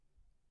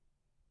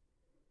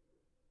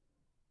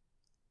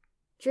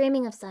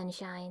Dreaming of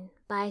Sunshine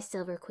by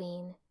Silver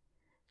Queen.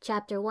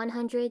 Chapter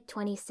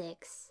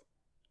 126.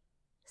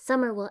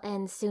 Summer will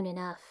end soon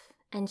enough,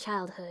 and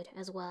childhood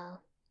as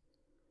well.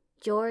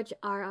 George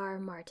R.R.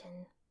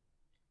 Martin.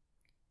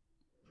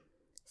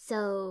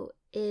 So,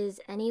 is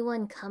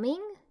anyone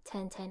coming?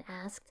 Ten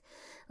asked,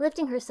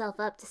 lifting herself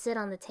up to sit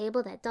on the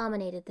table that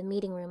dominated the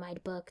meeting room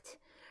I'd booked.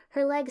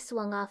 Her legs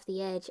swung off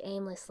the edge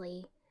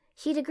aimlessly.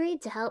 She'd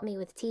agreed to help me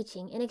with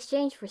teaching in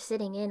exchange for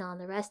sitting in on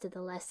the rest of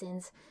the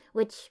lessons,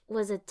 which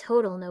was a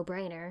total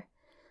no-brainer.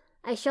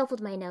 I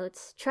shuffled my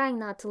notes, trying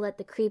not to let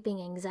the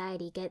creeping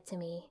anxiety get to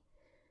me.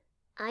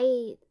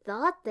 I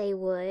thought they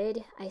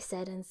would, I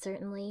said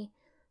uncertainly.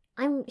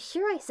 I'm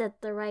sure I said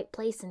the right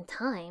place and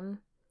time.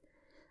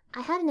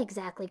 I hadn't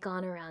exactly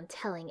gone around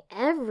telling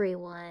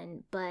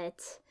everyone,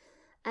 but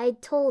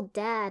I'd told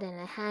Dad and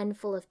a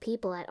handful of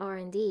people at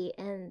R&D,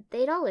 and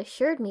they'd all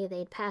assured me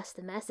they'd pass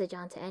the message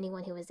on to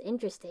anyone who was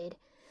interested.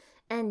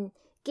 And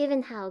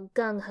given how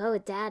gung-ho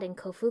Dad and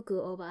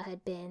Kofuku Oba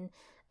had been,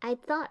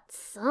 I'd thought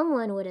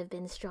someone would have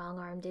been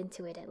strong-armed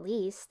into it at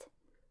least.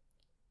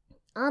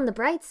 On the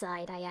bright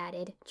side, I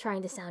added,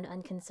 trying to sound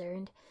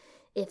unconcerned,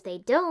 if they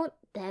don't,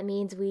 that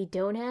means we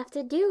don't have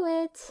to do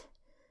it.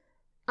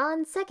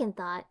 On second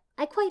thought,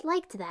 I quite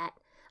liked that.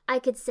 I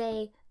could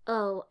say,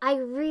 "Oh, I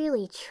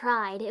really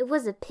tried. It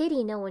was a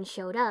pity no one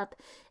showed up,"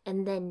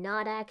 and then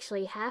not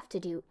actually have to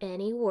do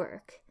any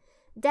work.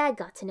 Dad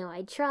got to know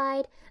I'd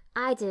tried.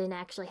 I didn't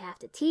actually have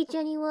to teach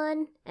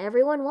anyone.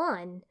 Everyone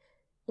won.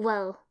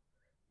 Well,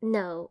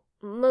 no,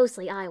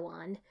 mostly I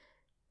won.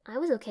 I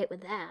was okay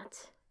with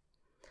that.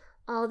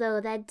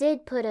 Although that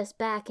did put us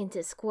back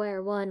into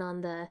square one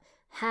on the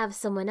have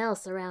someone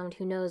else around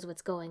who knows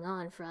what's going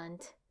on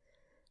front.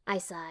 I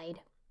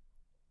sighed.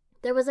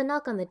 There was a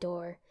knock on the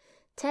door.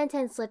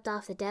 Ten slipped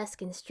off the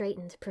desk and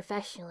straightened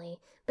professionally,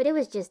 but it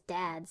was just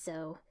Dad,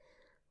 so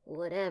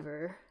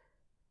whatever.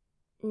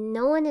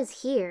 No one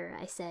is here,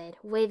 I said,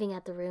 waving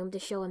at the room to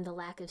show him the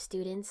lack of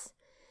students.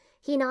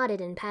 He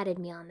nodded and patted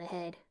me on the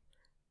head.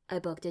 I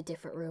booked a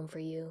different room for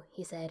you,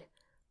 he said.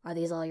 Are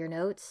these all your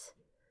notes?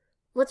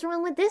 What's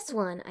wrong with this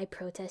one? I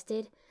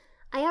protested.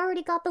 I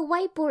already got the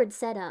whiteboard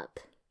set up.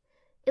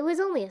 It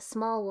was only a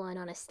small one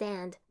on a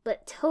stand,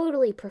 but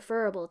totally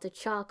preferable to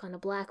chalk on a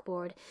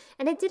blackboard,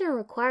 and it didn't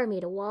require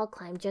me to wall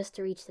climb just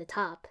to reach the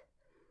top.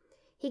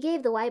 He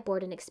gave the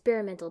whiteboard an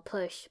experimental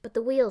push, but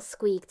the wheels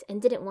squeaked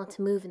and didn't want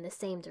to move in the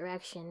same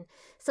direction,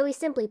 so he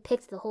simply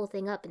picked the whole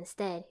thing up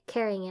instead,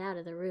 carrying it out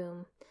of the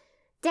room.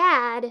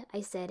 Dad, I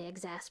said,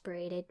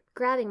 exasperated,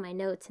 grabbing my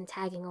notes and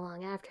tagging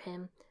along after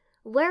him.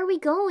 Where are we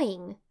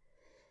going?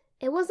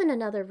 It wasn't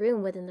another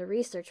room within the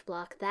research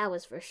block, that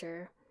was for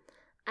sure.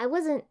 I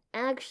wasn't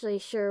actually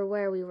sure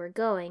where we were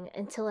going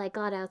until I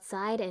got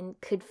outside and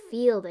could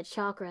feel the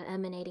chakra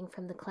emanating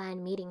from the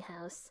clan meeting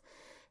house.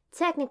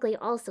 Technically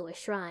also a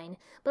shrine,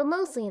 but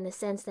mostly in the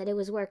sense that it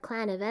was where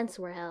clan events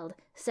were held,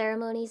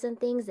 ceremonies and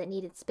things that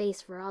needed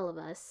space for all of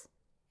us.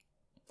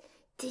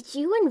 Did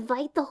you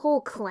invite the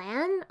whole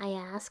clan? I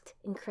asked,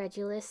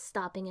 incredulous,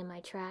 stopping in my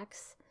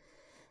tracks.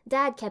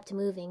 Dad kept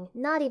moving,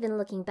 not even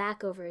looking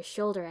back over his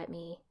shoulder at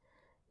me.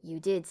 You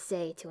did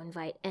say to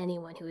invite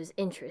anyone who is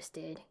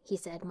interested, he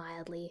said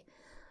mildly.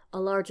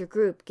 A larger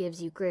group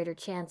gives you greater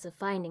chance of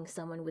finding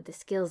someone with the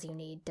skills you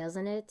need,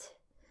 doesn't it?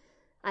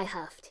 I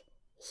huffed.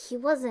 He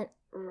wasn't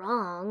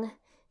wrong.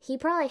 He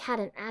probably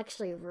hadn't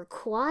actually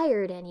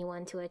required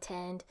anyone to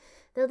attend,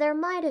 though there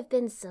might have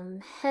been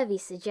some heavy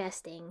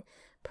suggesting,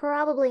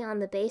 probably on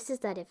the basis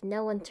that if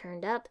no one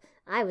turned up,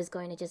 I was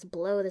going to just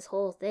blow this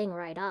whole thing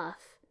right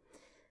off.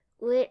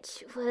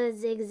 Which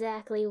was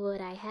exactly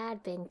what I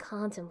had been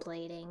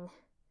contemplating.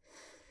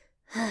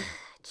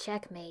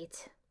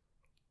 Checkmate.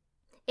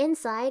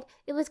 Inside,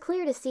 it was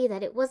clear to see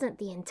that it wasn't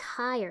the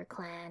entire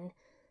clan.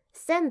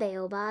 Senbei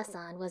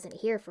Obasan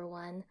wasn't here for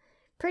one.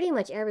 Pretty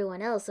much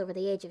everyone else over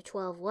the age of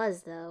 12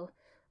 was, though.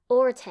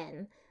 Or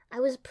 10. I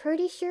was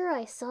pretty sure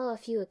I saw a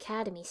few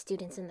academy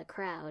students in the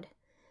crowd.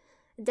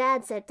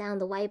 Dad set down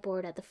the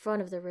whiteboard at the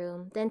front of the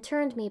room, then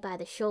turned me by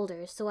the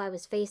shoulders so I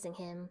was facing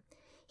him.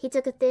 He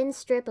took a thin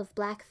strip of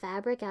black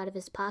fabric out of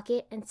his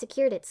pocket and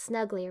secured it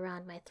snugly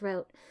around my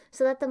throat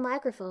so that the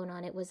microphone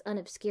on it was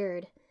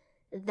unobscured.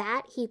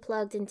 That he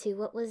plugged into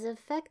what was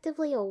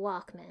effectively a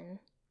Walkman.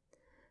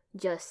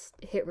 Just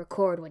hit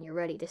record when you're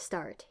ready to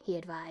start, he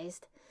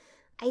advised.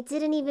 I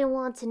didn't even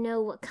want to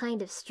know what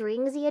kind of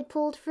strings he had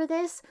pulled for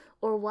this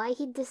or why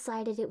he'd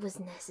decided it was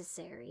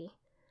necessary.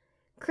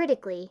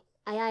 Critically,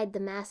 I eyed the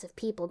mass of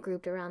people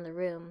grouped around the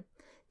room,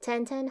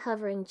 Ten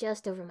hovering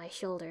just over my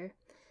shoulder.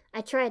 I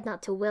tried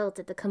not to wilt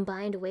at the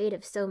combined weight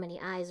of so many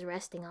eyes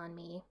resting on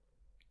me.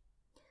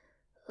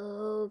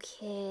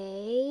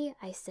 Okay,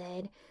 I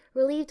said,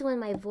 relieved when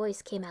my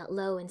voice came out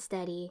low and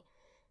steady.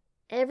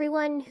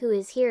 Everyone who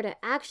is here to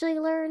actually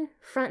learn,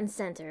 front and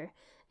center.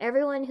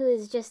 Everyone who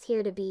is just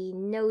here to be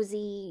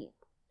nosy,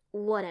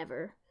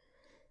 whatever.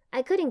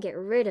 I couldn't get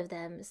rid of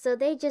them, so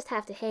they'd just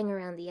have to hang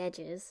around the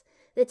edges.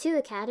 The two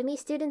academy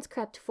students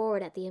crept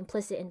forward at the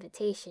implicit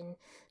invitation,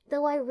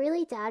 though I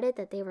really doubted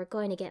that they were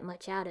going to get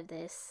much out of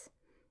this.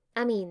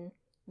 I mean,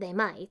 They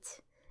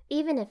might.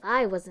 Even if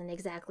I wasn't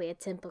exactly a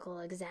typical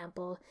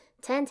example,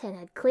 Tenten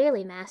had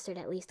clearly mastered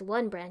at least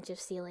one branch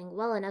of sealing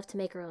well enough to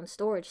make her own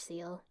storage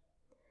seal.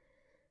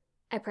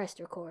 I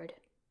pressed record.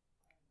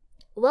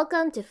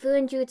 "Welcome to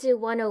Fuinjutsu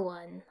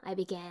 101, I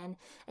began,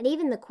 and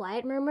even the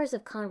quiet murmurs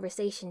of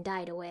conversation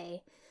died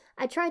away.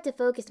 I tried to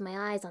focus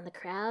my eyes on the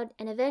crowd,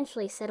 and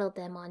eventually settled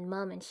them on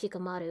Mum and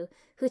Shikamaru,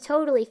 who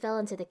totally fell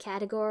into the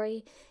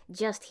category,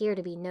 just here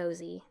to be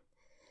nosy.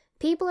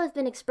 People have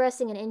been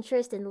expressing an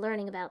interest in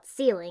learning about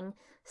sealing,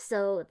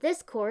 so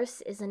this course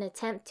is an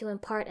attempt to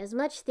impart as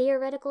much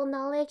theoretical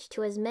knowledge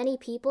to as many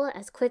people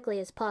as quickly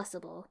as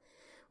possible.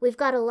 We've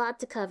got a lot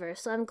to cover,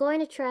 so I'm going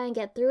to try and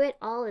get through it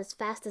all as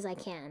fast as I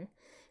can.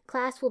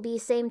 Class will be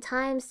same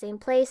time, same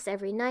place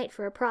every night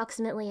for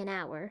approximately an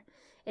hour.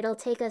 It'll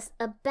take us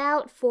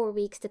about 4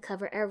 weeks to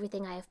cover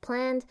everything I have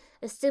planned,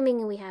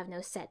 assuming we have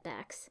no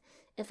setbacks.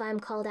 If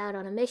I'm called out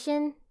on a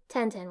mission,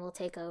 Tenten will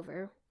take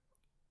over."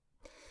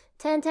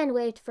 Tenten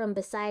waved from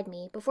beside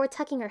me before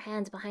tucking her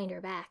hands behind her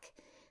back.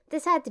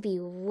 This had to be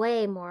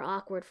way more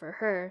awkward for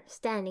her,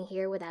 standing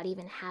here without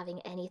even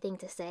having anything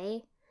to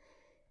say.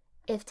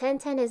 "If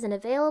Tenten isn't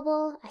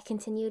available," I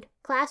continued,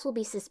 "class will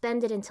be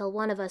suspended until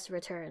one of us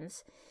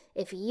returns.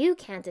 If you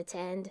can't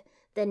attend,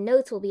 then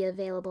notes will be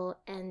available,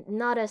 and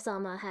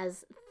Nara-sama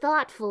has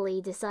thoughtfully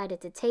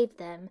decided to tape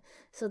them,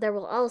 so there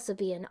will also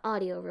be an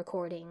audio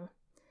recording."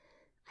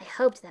 I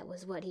hoped that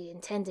was what he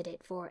intended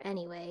it for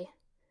anyway.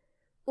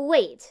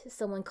 "Wait,"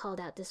 someone called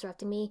out,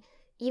 disrupting me.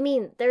 "You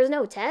mean there's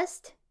no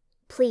test?"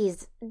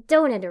 "Please,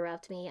 don't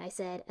interrupt me," I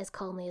said, as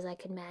calmly as I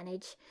could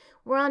manage.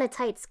 "We're on a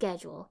tight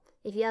schedule.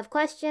 If you have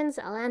questions,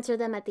 I'll answer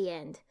them at the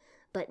end.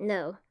 But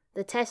no,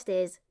 the test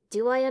is,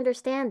 do I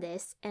understand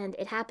this? And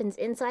it happens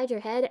inside your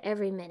head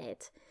every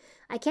minute.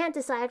 I can't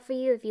decide for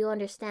you if you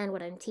understand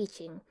what I'm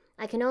teaching.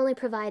 I can only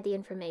provide the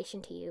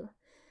information to you.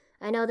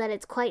 I know that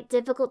it's quite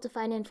difficult to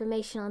find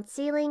information on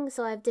sealing,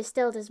 so I've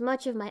distilled as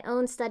much of my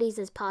own studies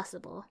as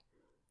possible."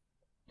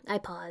 I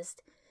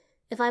paused.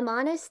 "If I'm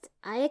honest,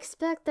 I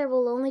expect there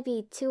will only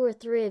be 2 or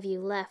 3 of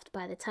you left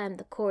by the time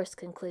the course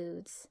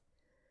concludes."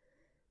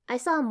 I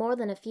saw more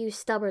than a few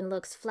stubborn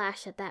looks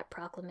flash at that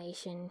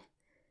proclamation.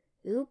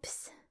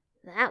 Oops,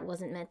 that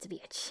wasn't meant to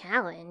be a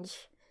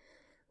challenge.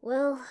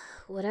 Well,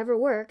 whatever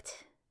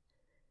worked.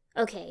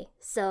 Okay,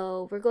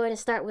 so we're going to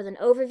start with an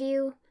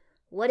overview.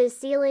 What is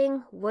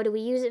sealing? What do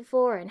we use it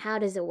for? And how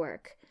does it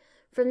work?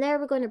 From there,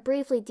 we're going to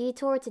briefly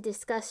detour to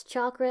discuss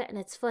chakra and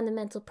its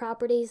fundamental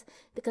properties,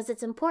 because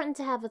it's important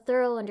to have a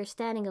thorough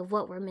understanding of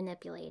what we're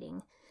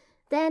manipulating.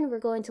 Then we're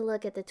going to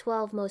look at the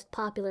 12 most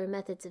popular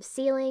methods of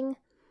sealing.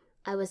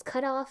 I was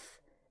cut off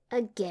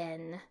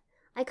again.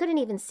 I couldn't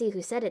even see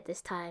who said it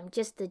this time,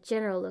 just the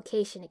general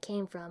location it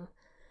came from.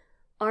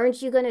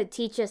 "Aren't you going to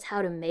teach us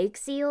how to make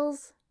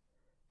seals?"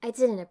 I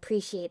didn't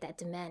appreciate that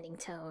demanding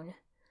tone.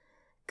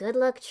 "Good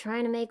luck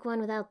trying to make one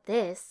without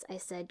this," I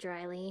said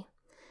dryly.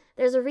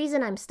 "There's a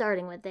reason I'm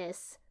starting with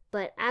this,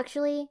 but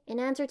actually, in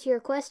answer to your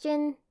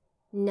question,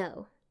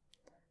 no.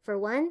 For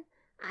one,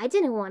 I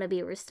didn't want to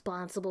be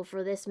responsible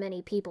for this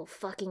many people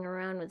fucking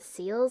around with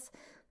seals,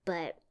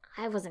 but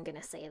I wasn't going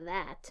to say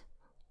that.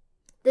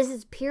 This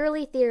is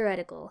purely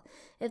theoretical.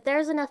 If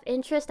there's enough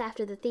interest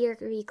after the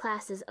theory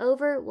class is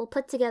over, we'll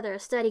put together a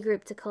study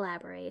group to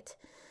collaborate.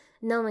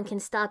 No one can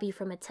stop you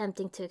from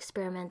attempting to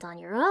experiment on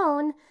your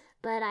own,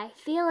 but I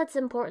feel it's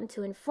important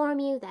to inform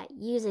you that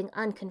using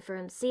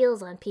unconfirmed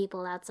seals on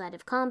people outside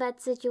of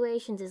combat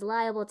situations is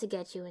liable to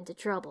get you into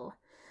trouble.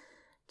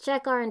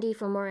 Check R&D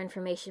for more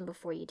information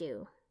before you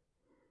do."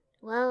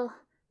 Well,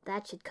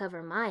 that should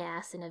cover my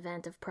ass in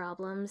event of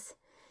problems.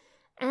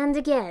 And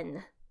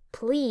again,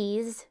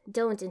 please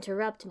don't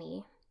interrupt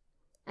me.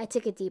 I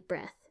took a deep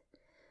breath.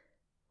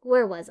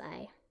 Where was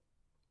I?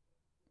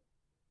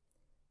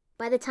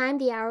 By the time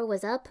the hour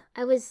was up,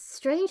 I was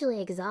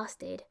strangely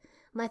exhausted.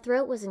 My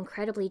throat was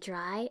incredibly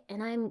dry,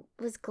 and I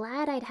was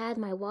glad I'd had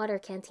my water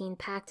canteen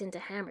packed into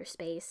hammer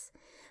space.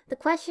 The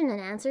question and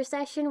answer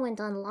session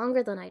went on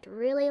longer than I'd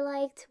really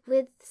liked,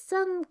 with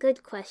some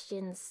good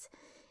questions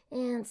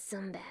and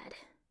some bad.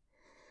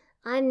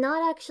 "I'm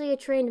not actually a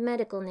trained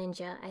medical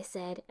ninja," I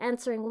said,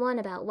 answering one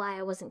about why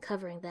I wasn't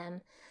covering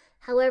them.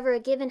 "However,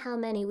 given how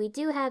many we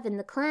do have in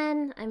the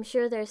clan, I'm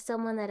sure there's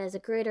someone that has a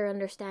greater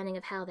understanding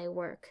of how they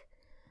work."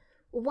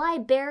 "Why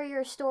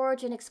barrier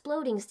storage and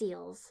exploding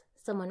seals?"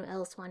 someone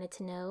else wanted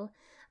to know.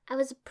 I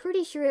was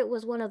pretty sure it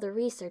was one of the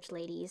research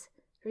ladies.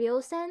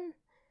 "Ryosen?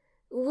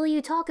 Will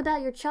you talk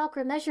about your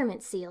chakra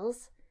measurement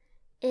seals?"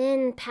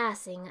 "In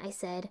passing," I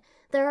said.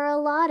 "There are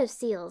a lot of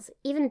seals,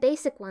 even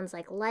basic ones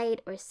like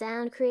light or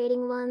sound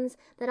creating ones,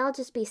 that I'll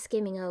just be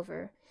skimming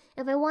over.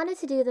 If I wanted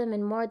to do them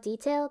in more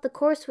detail, the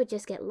course would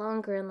just get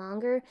longer and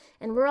longer,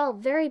 and we're all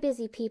very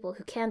busy people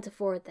who can't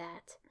afford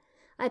that.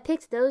 I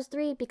picked those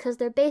 3 because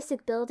they're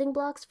basic building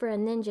blocks for a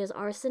ninja's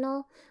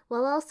arsenal,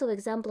 while also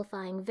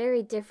exemplifying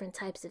very different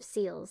types of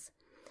seals.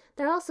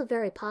 They're also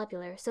very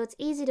popular, so it's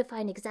easy to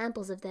find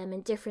examples of them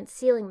in different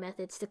sealing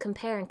methods to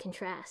compare and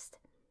contrast.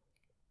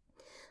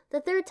 The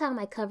third time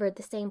I covered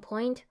the same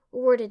point,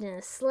 worded in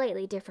a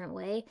slightly different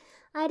way,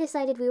 I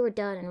decided we were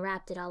done and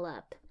wrapped it all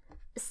up.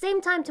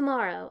 "Same time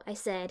tomorrow," I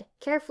said,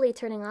 carefully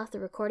turning off the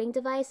recording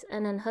device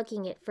and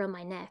unhooking it from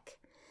my neck.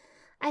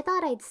 I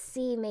thought I'd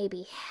see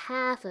maybe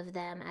half of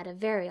them at a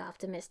very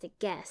optimistic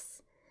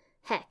guess.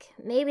 Heck,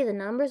 maybe the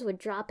numbers would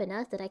drop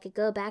enough that I could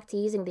go back to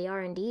using the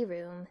R&D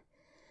room.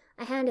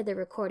 I handed the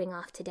recording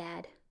off to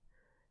Dad.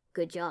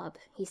 "Good job,"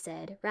 he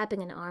said,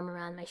 wrapping an arm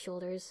around my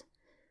shoulders.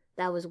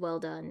 "That was well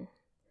done."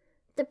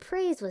 The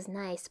praise was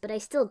nice, but I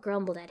still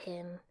grumbled at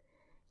him.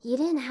 "You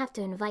didn't have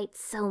to invite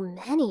so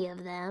many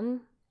of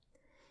them."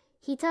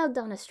 He tugged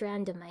on a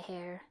strand of my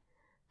hair.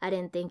 "I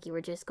didn't think you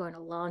were just going to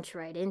launch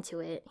right into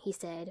it," he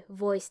said,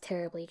 voice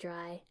terribly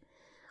dry.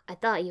 "I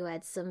thought you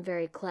had some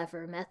very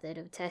clever method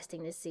of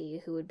testing to see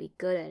who would be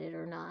good at it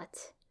or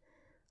not."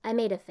 I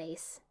made a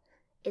face.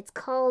 "It's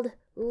called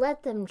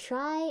let them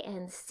try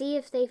and see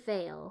if they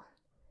fail."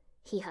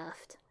 He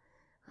huffed.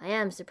 "I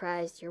am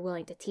surprised you're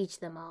willing to teach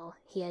them all,"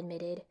 he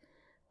admitted.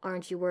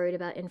 "Aren't you worried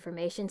about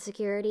information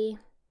security?"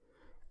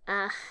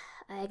 "Ah,"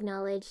 I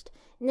acknowledged.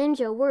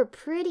 "Ninja were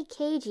pretty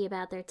cagey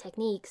about their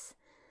techniques.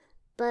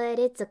 But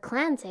it's a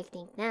clan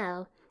technique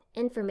now.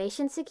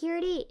 Information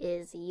security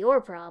is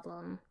your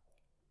problem."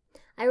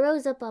 I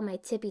rose up on my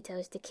tippy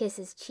toes to kiss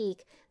his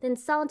cheek, then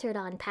sauntered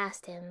on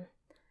past him.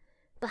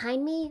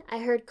 Behind me, I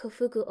heard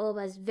Kofuku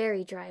Oba's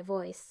very dry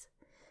voice.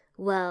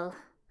 "Well,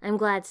 I'm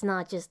glad it's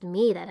not just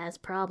me that has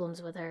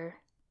problems with her."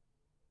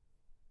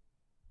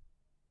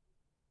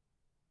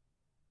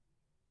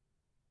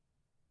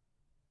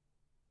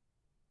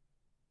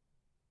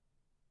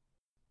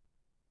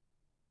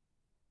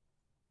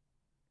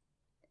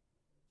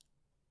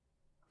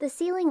 The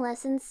sealing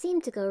lessons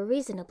seemed to go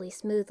reasonably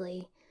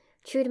smoothly.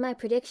 True to my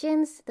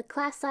predictions, the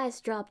class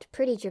size dropped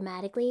pretty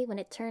dramatically when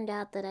it turned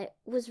out that it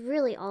was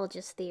really all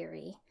just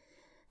theory.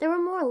 There were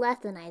more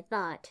left than I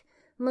thought,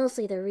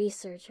 mostly the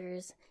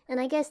researchers, and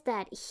I guess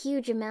that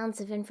huge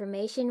amounts of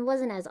information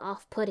wasn't as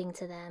off-putting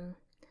to them.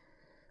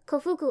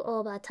 Kofuku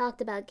Oba talked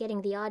about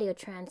getting the audio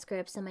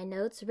transcripts and my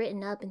notes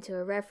written up into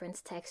a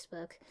reference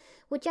textbook,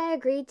 which I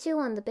agreed to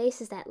on the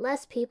basis that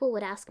less people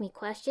would ask me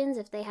questions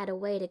if they had a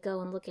way to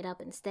go and look it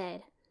up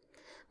instead.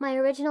 My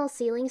original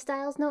Sealing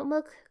Styles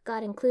notebook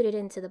got included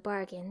into the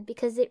bargain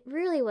because it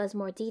really was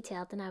more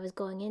detailed than I was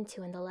going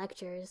into in the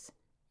lectures.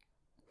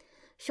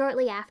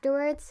 Shortly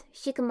afterwards,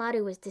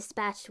 Shikamaru was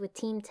dispatched with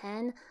Team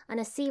 10 on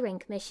a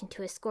C-rank mission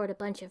to escort a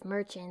bunch of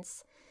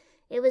merchants.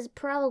 It was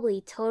probably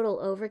total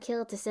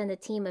overkill to send a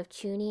team of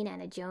Chunin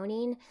and a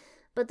Jonin,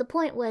 but the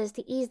point was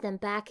to ease them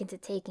back into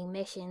taking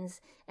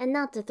missions, and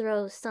not to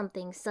throw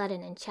something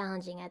sudden and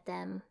challenging at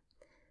them.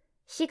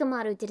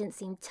 Shikamaru didn't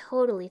seem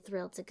totally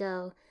thrilled to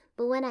go,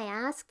 but when I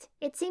asked,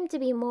 it seemed to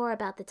be more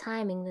about the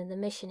timing than the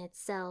mission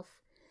itself.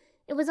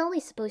 It was only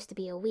supposed to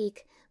be a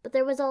week, but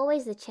there was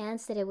always the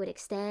chance that it would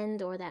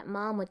extend or that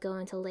Mom would go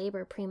into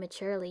labor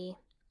prematurely.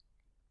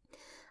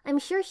 "I'm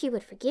sure she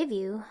would forgive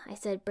you," I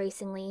said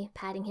bracingly,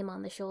 patting him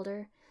on the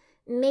shoulder.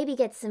 "Maybe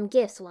get some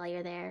gifts while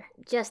you're there,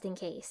 just in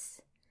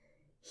case."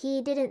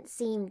 He didn't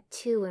seem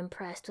too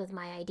impressed with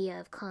my idea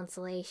of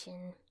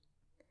consolation.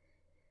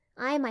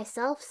 I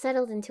myself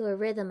settled into a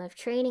rhythm of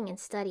training and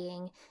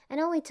studying,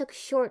 and only took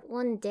short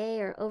one-day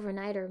or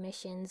overnighter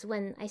missions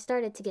when I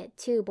started to get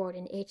too bored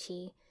and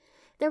itchy.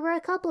 There were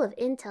a couple of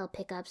intel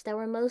pickups that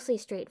were mostly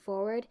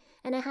straightforward,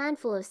 and a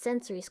handful of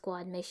sensory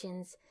squad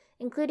missions,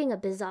 including a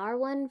bizarre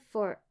one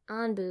for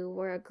Anbu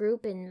where a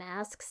group in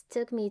masks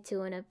took me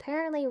to an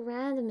apparently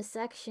random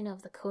section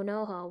of the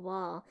Konoha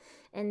wall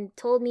and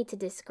told me to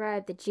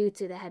describe the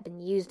jutsu that had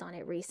been used on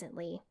it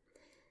recently.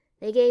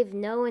 They gave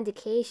no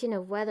indication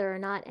of whether or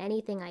not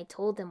anything I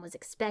told them was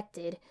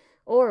expected,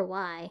 or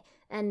why,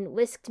 and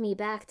whisked me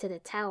back to the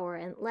tower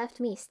and left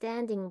me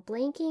standing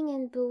blinking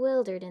and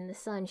bewildered in the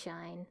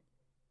sunshine.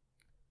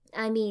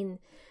 I mean,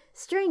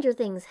 stranger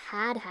things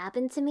had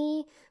happened to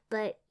me,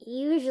 but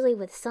usually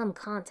with some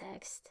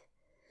context.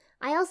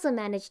 I also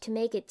managed to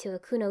make it to a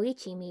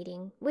Kunoichi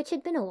meeting, which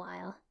had been a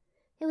while.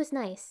 It was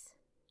nice.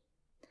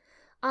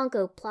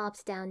 Anko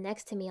plopped down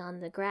next to me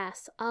on the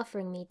grass,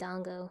 offering me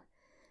dango.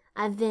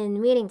 "I've been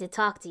meaning to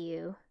talk to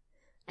you."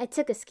 I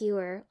took a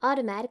skewer,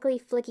 automatically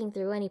flicking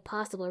through any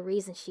possible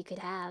reason she could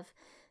have.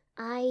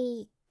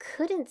 I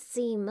couldn't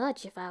see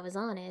much if I was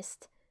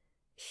honest.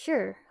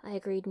 "Sure," I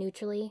agreed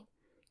neutrally.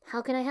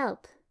 "How can I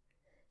help?"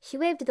 She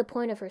waved the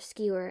point of her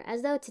skewer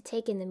as though to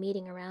take in the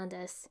meeting around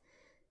us.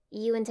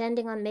 "You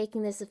intending on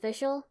making this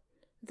official?"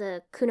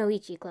 "The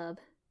Kunoichi Club."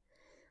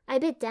 I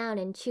bit down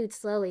and chewed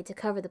slowly to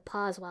cover the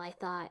pause while I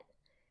thought.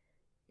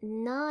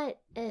 "Not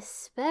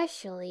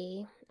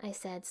especially," I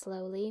said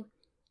slowly.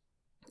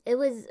 "It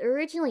was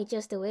originally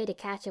just a way to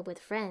catch up with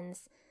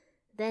friends.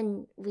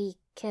 Then we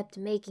kept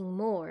making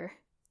more."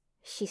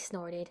 She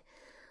snorted.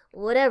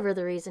 "Whatever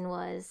the reason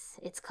was,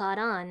 it's caught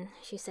on,"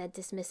 she said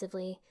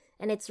dismissively,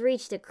 "and it's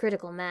reached a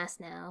critical mass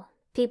now.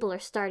 People are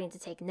starting to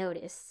take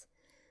notice."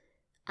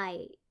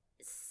 "I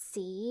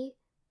see,"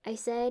 I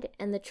said,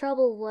 and the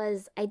trouble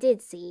was I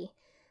did see.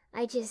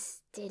 I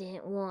just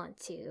didn't want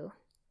to.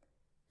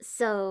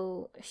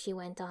 So, she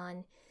went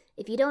on,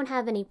 if you don't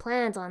have any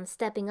plans on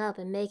stepping up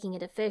and making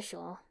it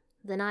official,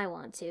 then I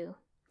want to.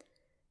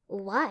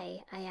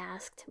 Why? I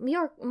asked,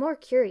 more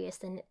curious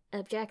than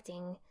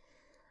objecting.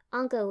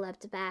 Anko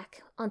leapt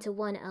back onto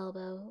one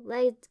elbow,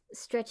 legs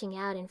stretching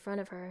out in front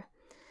of her.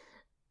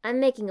 I'm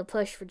making a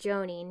push for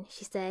Jonin,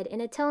 she said,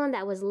 in a tone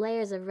that was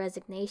layers of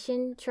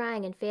resignation,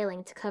 trying and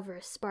failing to cover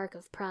a spark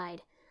of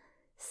pride.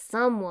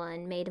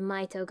 Someone made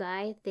Maito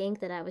Guy think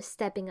that I was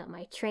stepping up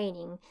my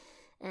training,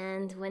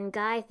 and when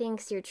Guy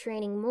thinks you're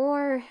training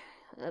more,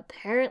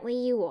 apparently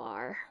you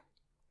are.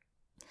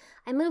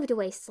 I moved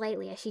away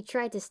slightly as she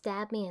tried to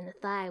stab me in the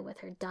thigh with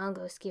her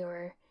dango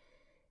skewer.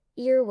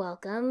 You're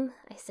welcome,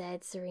 I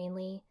said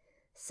serenely.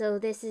 So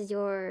this is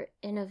your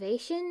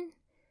innovation?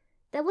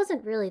 That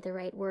wasn't really the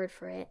right word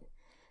for it.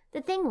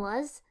 The thing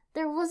was,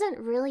 there wasn't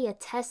really a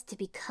test to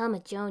become a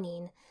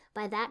Jonin.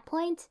 By that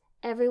point,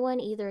 everyone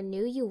either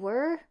knew you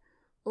were,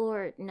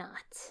 or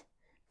not.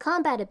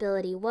 Combat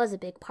ability was a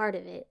big part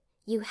of it.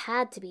 You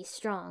had to be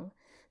strong.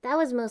 That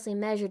was mostly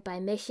measured by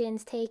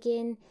missions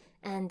taken,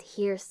 and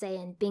hearsay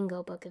and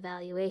bingo book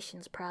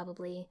evaluations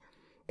probably.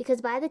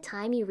 Because by the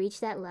time you reached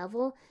that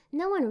level,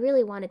 no one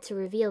really wanted to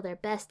reveal their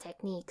best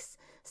techniques,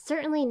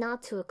 certainly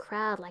not to a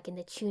crowd like in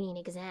the Chunin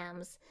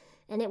exams.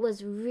 And it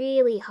was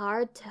really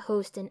hard to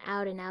host an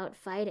out-and-out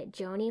fight at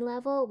Jonin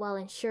level while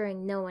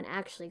ensuring no one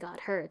actually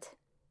got hurt.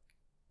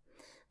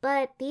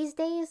 But these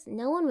days,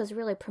 no one was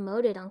really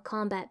promoted on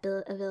combat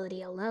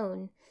ability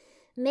alone.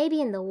 Maybe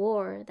in the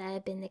war that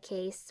had been the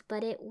case,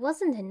 but it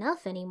wasn't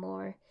enough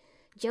anymore.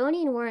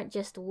 Jonin weren't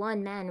just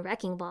one-man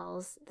wrecking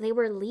balls, they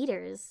were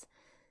leaders.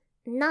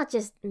 Not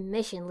just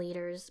mission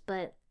leaders,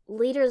 but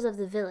leaders of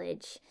the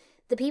village.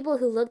 The people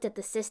who looked at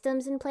the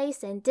systems in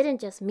place and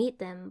didn't just meet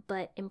them,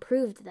 but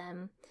improved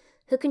them.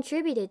 Who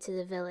contributed to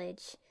the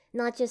village,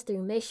 not just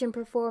through mission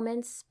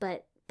performance,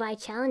 but by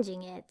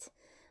challenging it.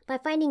 By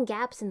finding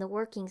gaps in the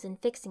workings and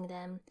fixing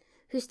them.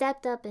 Who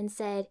stepped up and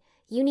said,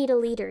 you need a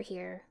leader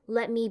here,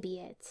 let me be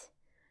it.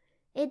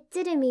 It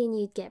didn't mean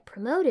you'd get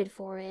promoted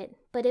for it,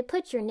 but it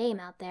put your name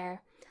out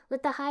there.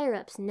 Let the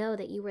higher-ups know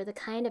that you were the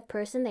kind of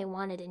person they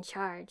wanted in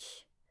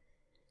charge.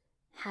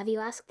 Have you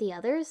asked the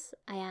others?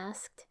 I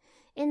asked.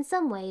 In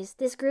some ways,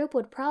 this group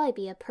would probably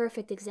be a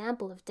perfect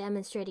example of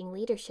demonstrating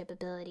leadership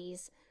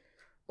abilities.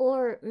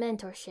 Or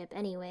mentorship,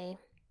 anyway.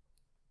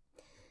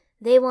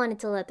 They wanted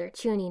to let their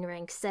Chunin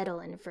ranks settle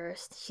in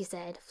first, she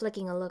said,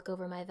 flicking a look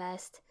over my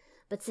vest.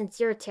 But since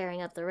you're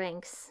tearing up the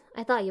ranks,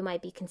 I thought you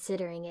might be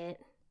considering it.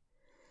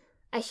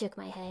 I shook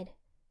my head.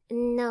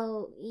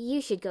 No,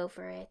 you should go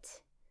for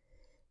it.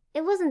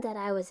 It wasn't that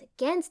I was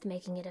against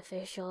making it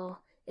official.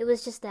 It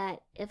was just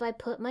that if I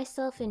put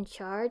myself in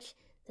charge,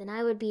 then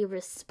I would be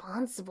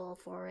responsible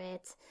for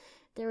it.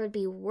 There would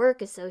be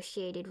work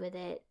associated with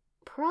it.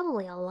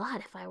 Probably a lot,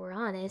 if I were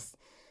honest.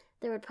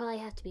 There would probably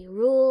have to be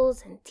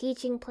rules and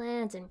teaching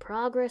plans and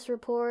progress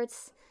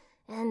reports.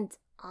 And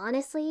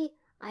honestly,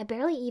 I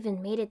barely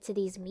even made it to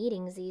these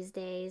meetings these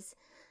days.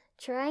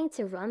 Trying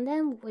to run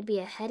them would be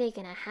a headache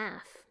and a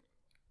half.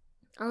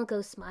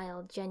 Anko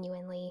smiled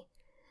genuinely.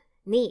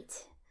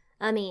 Neat.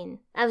 I mean,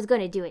 I was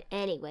going to do it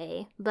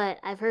anyway, but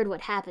I've heard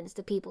what happens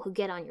to people who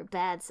get on your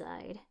bad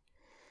side.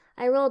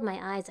 I rolled my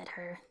eyes at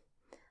her.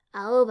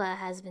 Aoba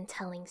has been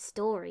telling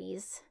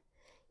stories.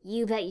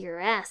 You bet your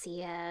ass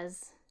he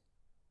has.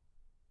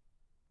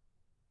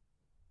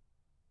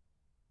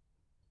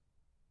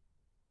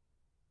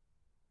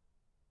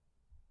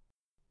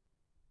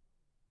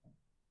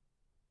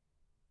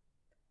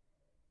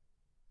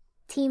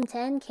 Team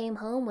 10 came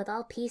home with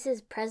all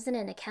pieces present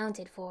and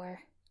accounted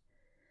for.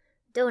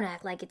 Don't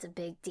act like it's a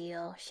big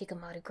deal,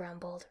 Shikamaru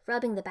grumbled,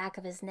 rubbing the back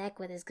of his neck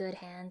with his good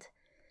hand.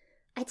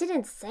 I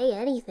didn't say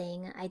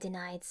anything, I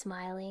denied,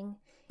 smiling.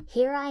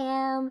 Here I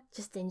am,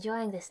 just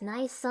enjoying this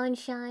nice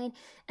sunshine,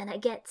 and I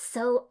get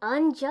so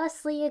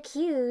unjustly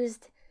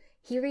accused.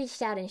 He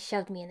reached out and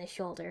shoved me in the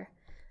shoulder.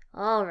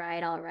 All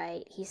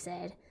right, he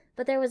said,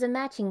 but there was a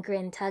matching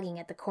grin tugging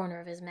at the corner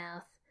of his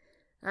mouth.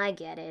 I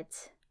get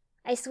it.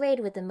 I swayed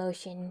with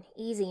emotion,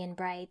 easy and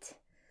bright.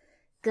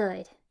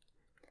 Good.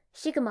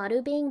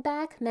 Shikamaru being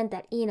back meant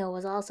that Ino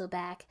was also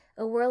back,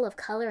 a whirl of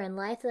color and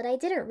life that I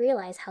didn't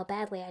realize how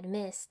badly I'd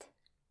missed.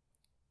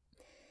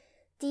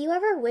 Do you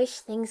ever wish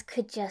things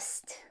could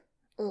just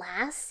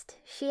last?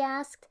 She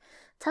asked,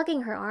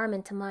 tugging her arm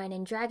into mine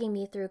and dragging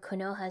me through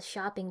Konoha's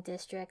shopping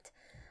district.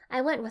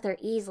 I went with her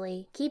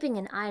easily, keeping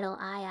an idle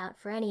eye out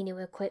for any new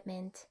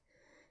equipment.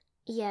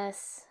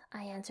 Yes,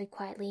 I answered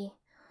quietly.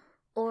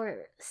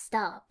 Or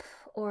stop,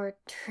 or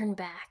turn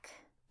back.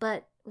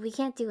 But we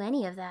can't do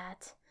any of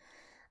that.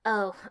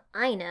 Oh,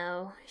 I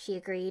know, she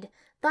agreed,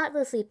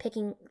 thoughtlessly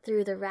picking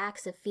through the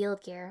racks of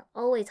field gear,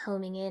 always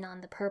homing in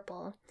on the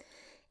purple.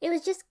 It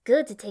was just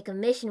good to take a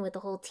mission with the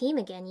whole team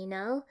again, you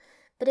know,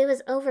 but it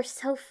was over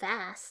so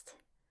fast.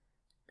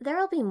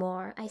 There'll be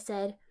more, I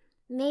said.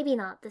 Maybe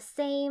not the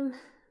same,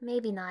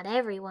 maybe not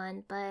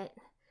everyone, but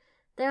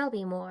there'll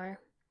be more.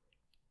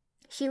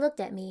 She looked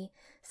at me,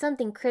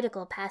 something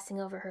critical passing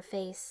over her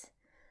face.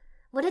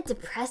 What a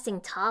depressing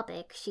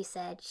topic, she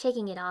said,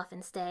 shaking it off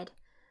instead.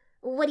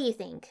 What do you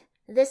think?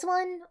 This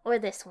one or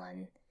this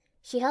one?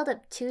 She held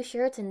up 2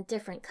 shirts in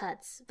different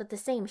cuts, but the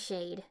same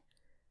shade.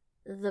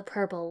 The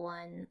purple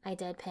one, I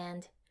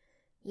deadpanned.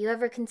 You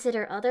ever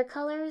consider other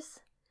colors?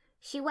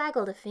 She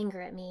waggled a finger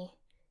at me.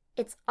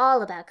 It's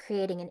all about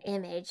creating an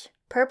image.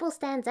 Purple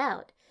stands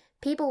out.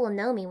 People will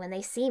know me when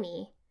they see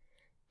me.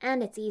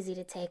 And it's easy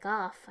to take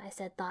off, I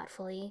said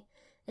thoughtfully.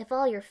 If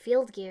all your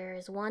field gear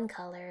is one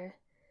color,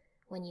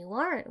 when you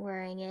aren't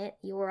wearing it,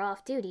 you're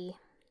off duty.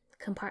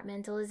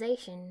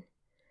 Compartmentalization.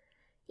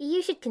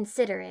 You should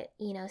consider it,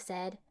 Eno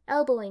said,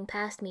 elbowing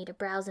past me to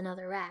browse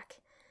another rack.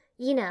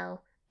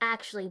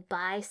 Actually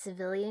buy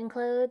civilian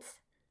clothes.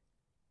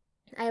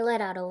 I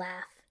let out a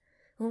laugh.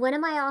 When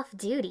am I off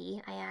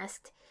duty? I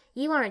asked.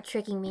 You aren't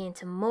tricking me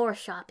into more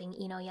shopping,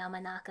 Eno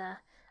Yamanaka.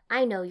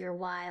 I know your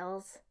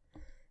wiles.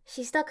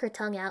 She stuck her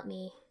tongue at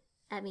me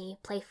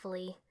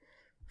playfully.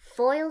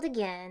 Foiled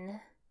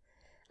again.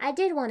 I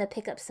did want to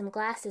pick up some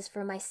glasses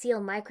for my seal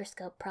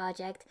microscope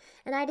project,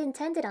 and I'd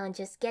intended on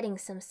just getting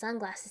some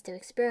sunglasses to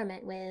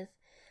experiment with.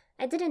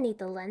 I didn't need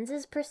the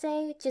lenses per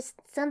se, just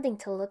something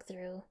to look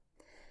through.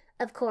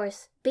 Of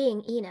course,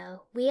 being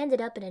Eno, we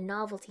ended up in a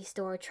novelty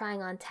store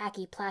trying on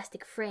tacky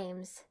plastic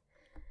frames.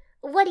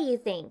 What do you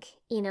think?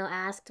 Eno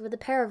asked, with a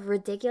pair of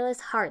ridiculous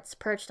hearts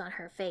perched on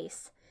her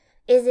face.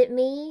 Is it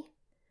me?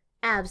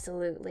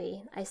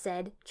 Absolutely, I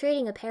said,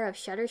 trading a pair of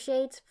shutter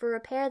shades for a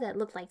pair that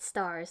looked like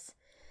stars.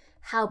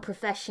 How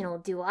professional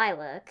do I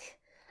look?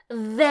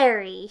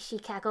 Very, she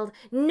cackled.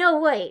 No,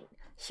 wait.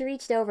 She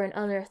reached over and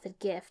unearthed a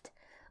gift.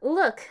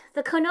 Look,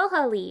 the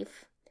Konoha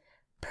leaf.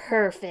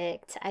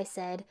 Perfect, I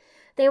said.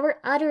 They were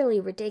utterly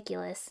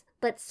ridiculous,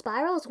 but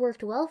spirals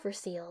worked well for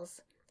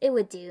seals. It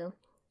would do.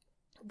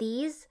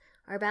 These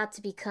are about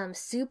to become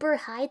super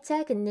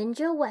high-tech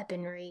ninja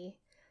weaponry.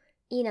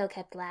 Eno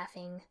kept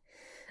laughing.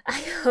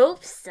 I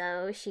hope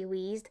so, she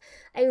wheezed.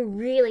 I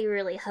really,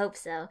 really hope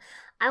so.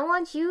 I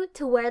want you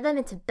to wear them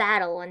into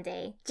battle one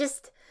day,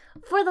 just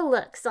for the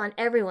looks on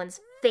everyone's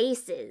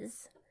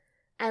faces.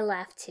 I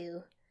laughed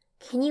too.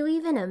 Can you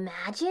even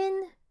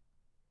imagine?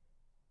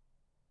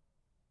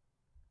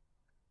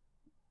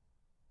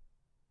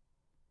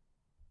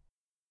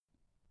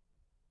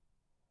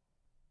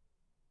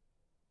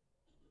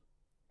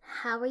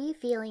 How are you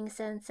feeling,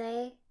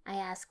 Sensei? I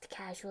asked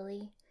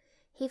casually.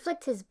 He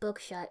flicked his book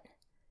shut.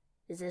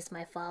 Is this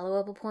my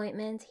follow-up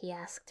appointment? He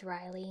asked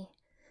wryly.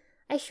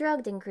 I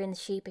shrugged and grinned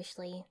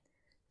sheepishly.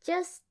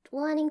 Just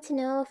wanting to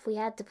know if we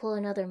had to pull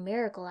another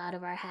miracle out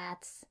of our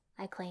hats,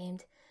 I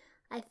claimed.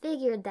 I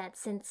figured that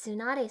since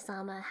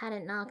Tsunade-sama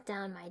hadn't knocked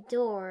down my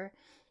door,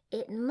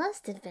 it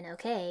must have been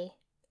okay.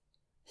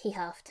 He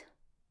huffed.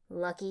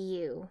 Lucky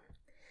you.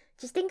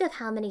 Just think of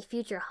how many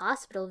future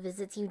hospital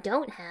visits you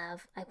don't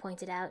have, I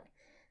pointed out.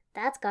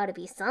 That's gotta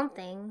be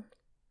something.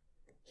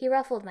 He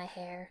ruffled my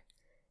hair.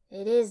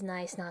 It is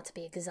nice not to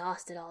be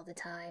exhausted all the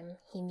time,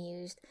 he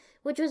mused,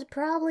 which was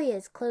probably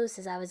as close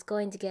as I was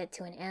going to get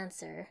to an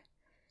answer.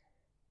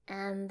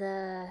 And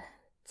the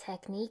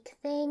technique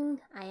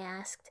thing? I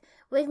asked,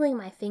 wiggling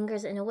my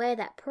fingers in a way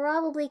that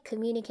probably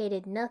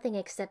communicated nothing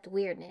except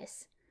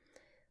weirdness.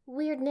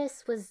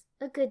 Weirdness was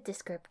a good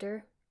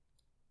descriptor.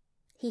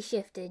 He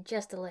shifted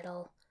just a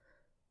little.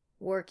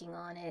 Working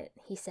on it,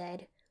 he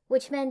said,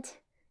 which meant,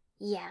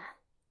 yeah,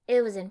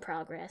 it was in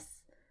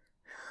progress.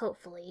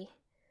 Hopefully.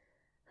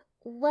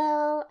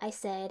 Well, I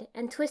said,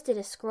 and twisted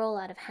a scroll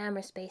out of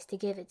Hammerspace to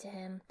give it to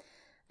him.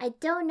 I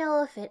don't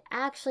know if it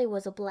actually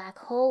was a black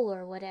hole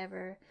or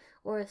whatever,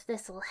 or if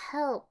this'll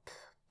help,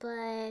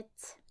 but...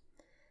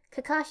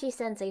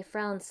 Kakashi-sensei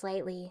frowned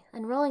slightly,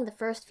 unrolling the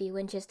first few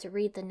inches to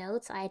read the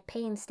notes I had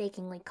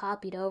painstakingly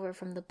copied over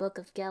from the Book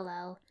of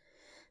Gelel.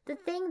 The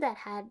thing that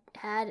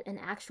had an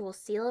actual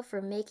seal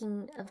for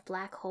making of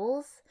black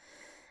holes?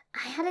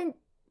 I hadn't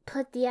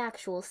put the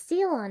actual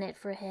seal on it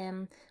for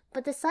him,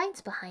 but the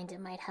science behind it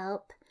might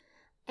help.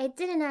 I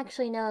didn't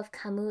actually know if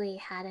Kamui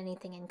had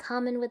anything in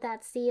common with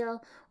that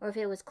seal, or if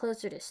it was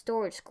closer to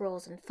storage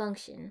scrolls in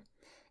function.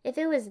 If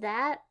it was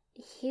that,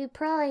 he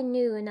probably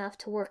knew enough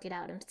to work it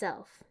out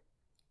himself.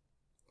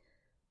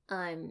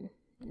 I'm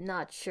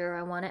not sure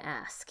I want to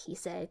ask, he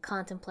said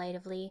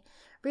contemplatively,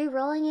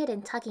 re-rolling it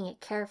and tucking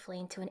it carefully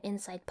into an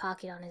inside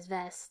pocket on his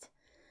vest.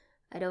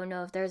 I don't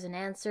know if there's an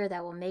answer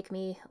that will make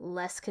me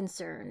less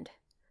concerned.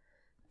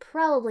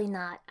 Probably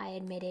not, I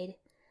admitted.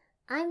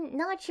 I'm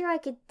not sure I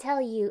could tell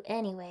you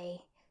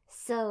anyway,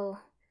 so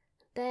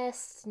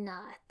best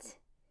not.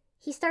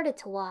 He started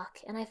to walk,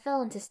 and I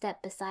fell into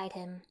step beside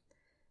him.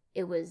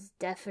 It was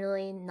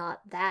definitely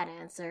not that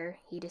answer,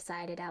 he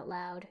decided out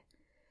loud.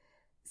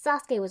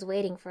 Sasuke was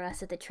waiting for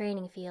us at the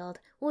training field,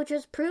 which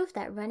was proof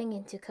that running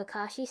into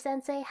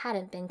Kakashi-sensei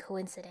hadn't been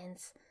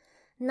coincidence.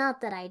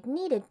 Not that I'd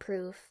needed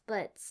proof,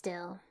 but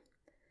still.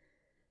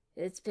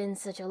 It's been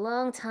such a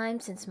long time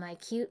since my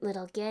cute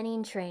little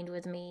genin trained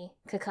with me,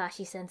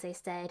 Kakashi-sensei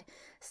said,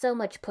 so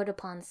much put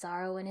upon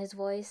sorrow in his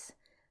voice.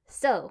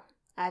 So,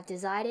 I've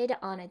decided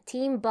on a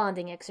team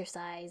bonding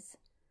exercise.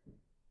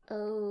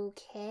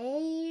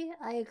 Okay,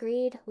 I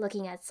agreed,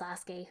 looking at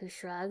Sasuke, who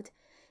shrugged.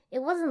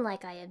 It wasn't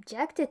like I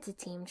objected to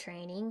team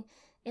training.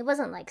 It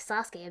wasn't like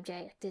Sasuke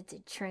objected to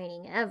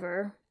training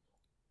ever.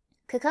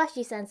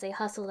 Kakashi-sensei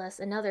hustled us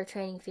another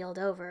training field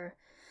over.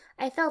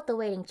 I felt the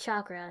waiting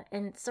chakra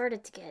and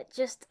started to get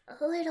just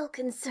a little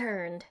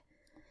concerned.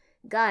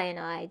 Guy and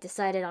I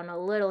decided on a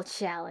little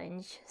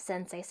challenge,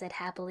 Sensei said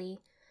happily.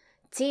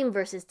 Team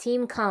versus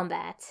team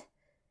combat.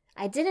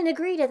 I didn't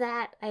agree to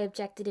that, I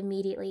objected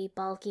immediately,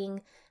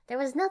 balking. There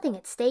was nothing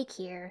at stake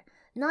here,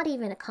 not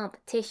even a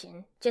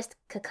competition, just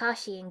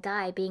Kakashi and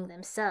Guy being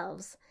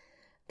themselves.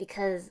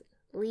 Because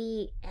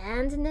Lee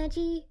and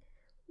Neji,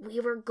 we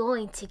were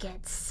going to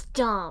get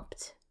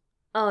stomped.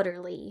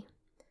 Utterly.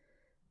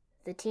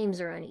 The teams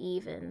are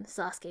uneven,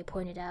 Sasuke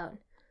pointed out.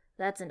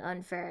 That's an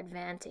unfair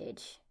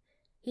advantage.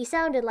 He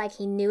sounded like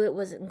he knew it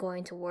wasn't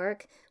going to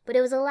work, but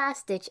it was a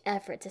last-ditch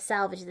effort to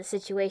salvage the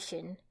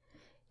situation.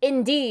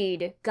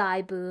 Indeed,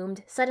 Guy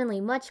boomed, suddenly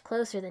much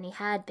closer than he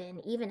had been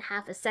even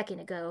half a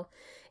second ago.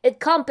 It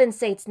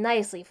compensates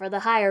nicely for the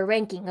higher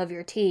ranking of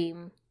your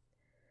team.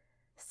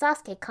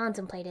 Sasuke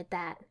contemplated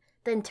that,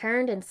 then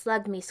turned and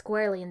slugged me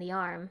squarely in the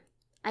arm.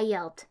 I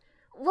yelped,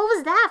 "What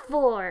was that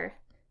for?"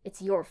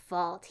 "It's your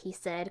fault," he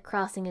said,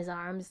 crossing his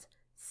arms.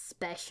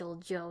 "Special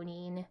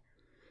Jonin."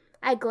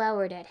 I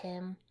glowered at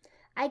him.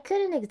 I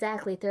couldn't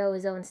exactly throw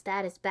his own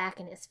status back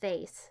in his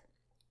face.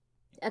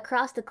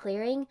 Across the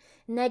clearing,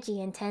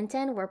 Neji and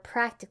Tenten were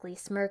practically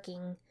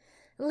smirking.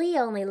 Lee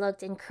only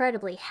looked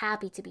incredibly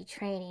happy to be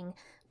training,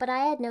 but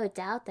I had no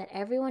doubt that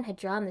everyone had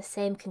drawn the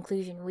same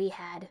conclusion we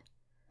had.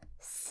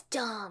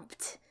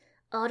 Stomped.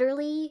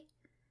 Utterly.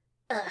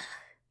 Ugh.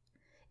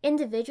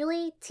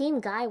 Individually, Team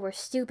Guy were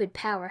stupid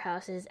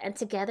powerhouses, and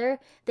together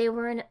they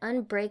were an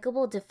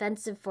unbreakable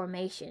defensive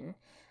formation.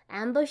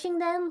 Ambushing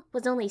them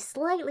was only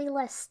slightly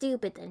less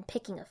stupid than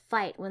picking a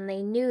fight when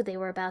they knew they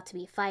were about to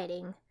be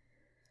fighting.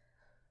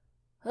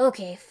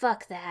 Okay,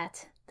 fuck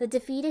that. The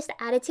defeatist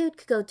attitude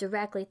could go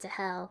directly to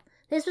hell.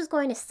 This was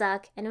going to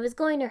suck, and it was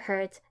going to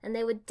hurt, and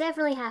they would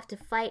definitely have to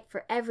fight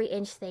for every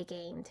inch they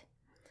gained.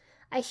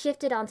 I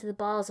shifted onto the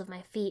balls of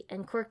my feet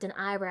and quirked an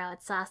eyebrow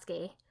at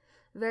Sasuke.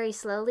 Very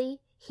slowly,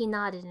 he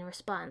nodded in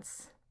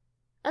response.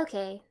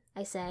 Okay,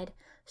 I said,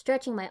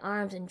 stretching my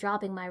arms and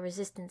dropping my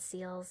resistance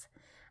seals.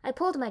 I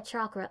pulled my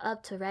chakra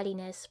up to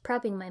readiness,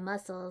 prepping my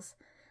muscles.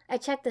 I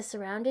checked the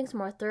surroundings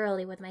more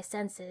thoroughly with my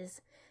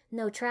senses.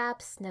 No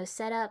traps, no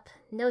setup,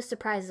 no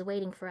surprises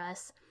waiting for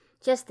us.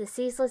 Just the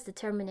ceaseless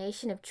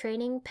determination of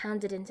training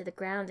pounded into the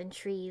ground and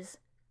trees.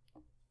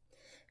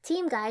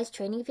 Team Guy's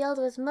training field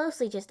was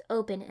mostly just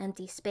open,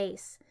 empty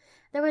space.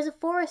 There was a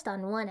forest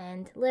on one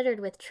end, littered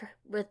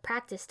with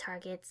practice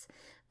targets,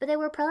 but they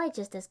were probably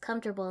just as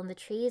comfortable in the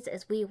trees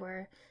as we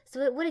were, so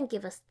it wouldn't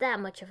give us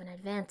that much of an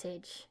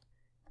advantage.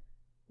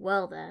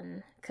 Well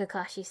then,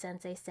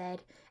 Kakashi-sensei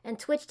said, and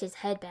twitched his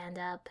headband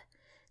up.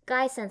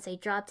 Guy-sensei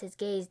dropped his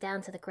gaze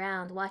down to the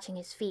ground, watching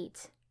his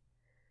feet.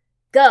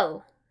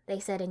 Go! They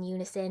said in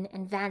unison,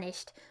 and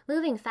vanished,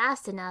 moving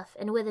fast enough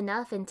and with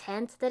enough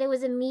intent that it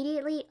was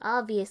immediately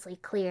obviously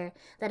clear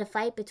that a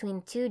fight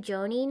between two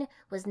Jonin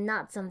was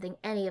not something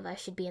any of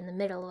us should be in the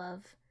middle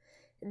of.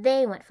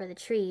 They went for the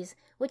trees,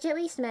 which at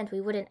least meant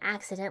we wouldn't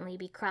accidentally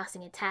be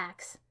crossing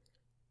attacks.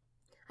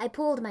 I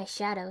pulled my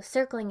shadow,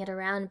 circling it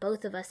around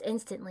both of us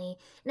instantly,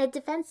 in a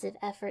defensive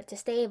effort to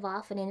stave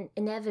off an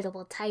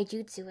inevitable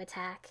taijutsu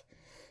attack.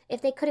 If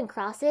they couldn't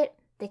cross it,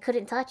 they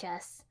couldn't touch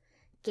us.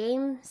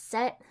 Game,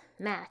 set,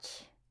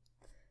 match.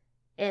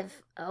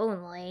 If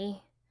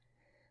only.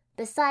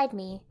 Beside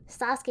me,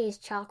 Sasuke's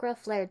chakra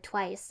flared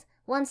twice,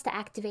 once to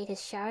activate his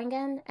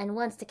Sharingan, and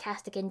once to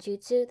cast a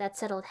genjutsu that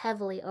settled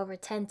heavily over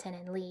Tenten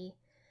and Lee.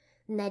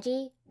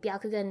 Neji,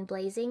 Byakugan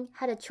blazing,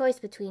 had a choice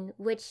between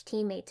which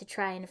teammate to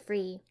try and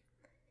free.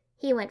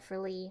 He went for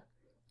Lee.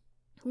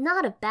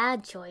 Not a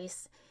bad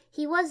choice.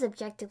 He was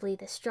objectively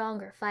the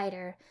stronger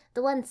fighter,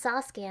 the one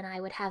Sasuke and I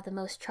would have the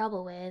most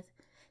trouble with.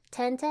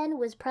 Tenten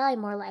was probably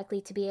more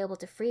likely to be able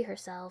to free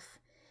herself,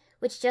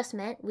 which just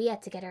meant we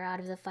had to get her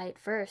out of the fight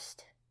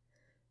first.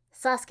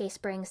 Sasuke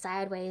sprang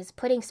sideways,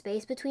 putting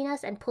space between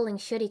us and pulling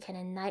shuriken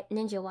and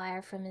ninja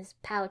wire from his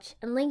pouch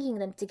and linking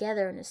them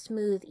together in a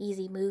smooth,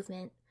 easy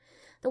movement.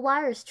 The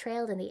wires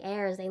trailed in the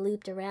air as they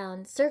looped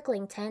around,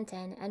 circling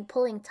Tenten and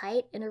pulling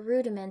tight in a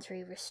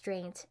rudimentary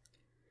restraint.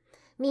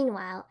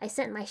 Meanwhile, I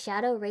sent my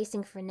shadow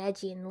racing for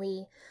Neji and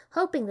Lee,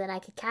 hoping that I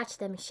could catch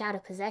them in shadow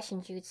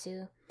possession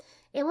jutsu.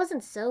 It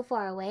wasn't so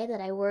far away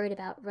that I worried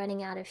about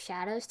running out of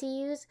shadows to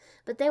use,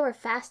 but they were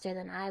faster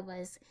than I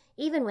was,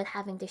 even with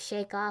having to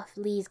shake off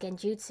Lee's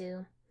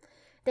genjutsu.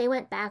 They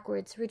went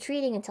backwards,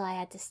 retreating until I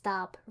had to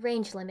stop,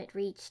 range limit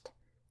reached.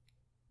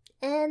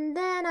 And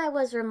then I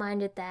was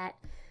reminded that,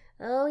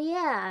 oh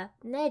yeah,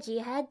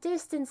 Neji had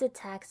distance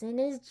attacks in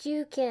his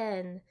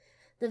Juken.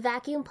 The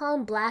vacuum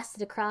palm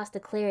blasted across the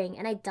clearing,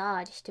 and I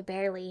dodged,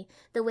 barely,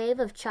 the wave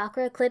of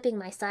chakra clipping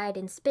my side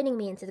and spinning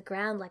me into the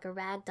ground like a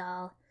rag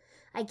doll.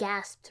 I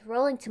gasped,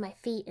 rolling to my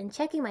feet and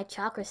checking my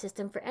chakra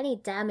system for any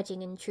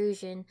damaging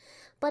intrusion.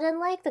 But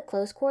unlike the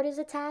close quarters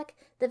attack,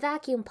 the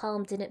vacuum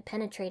palm didn't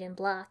penetrate and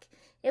block.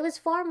 It was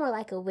far more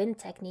like a wind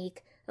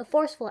technique, a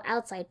forceful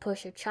outside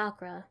push of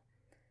chakra.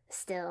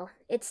 Still,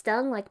 it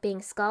stung like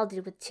being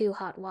scalded with too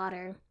hot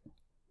water.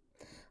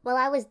 While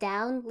I was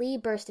down, Lee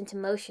burst into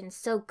motion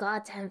so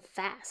goddamn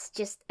fast,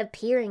 just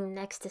appearing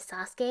next to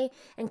Sasuke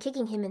and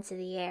kicking him into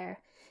the air.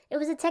 It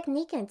was a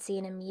technique I'd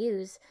seen him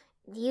use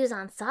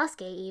on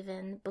Sasuke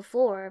even,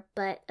 before,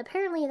 but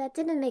apparently that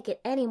didn't make it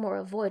any more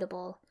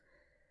avoidable.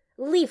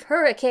 Leaf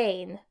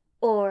Hurricane!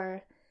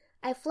 Or,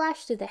 I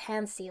flashed through the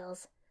hand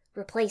seals.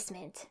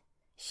 Replacement.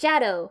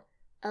 Shadow!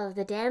 Of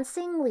the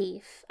dancing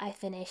leaf, I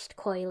finished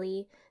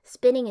coyly,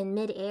 spinning in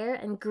mid-air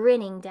and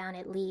grinning down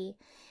at Lee.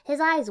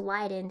 His eyes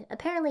widened,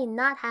 apparently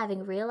not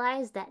having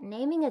realized that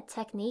naming a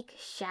technique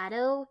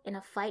Shadow in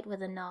a fight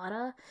with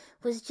Hinata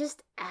was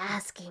just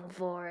asking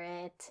for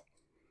it.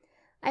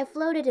 I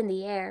floated in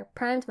the air,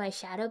 primed my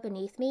shadow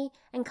beneath me,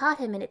 and caught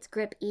him in its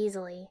grip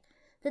easily.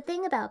 The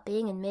thing about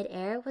being in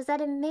mid-air was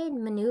that it made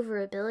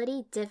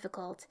maneuverability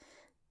difficult.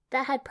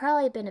 That had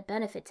probably been a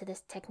benefit to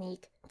this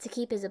technique, to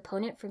keep his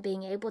opponent from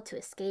being able to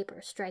escape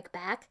or strike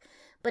back,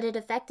 but it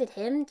affected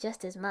him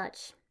just as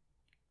much.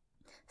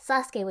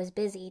 Sasuke was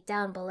busy,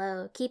 down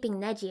below, keeping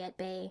Neji at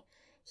bay.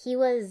 He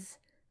was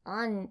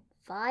on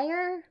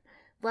fire?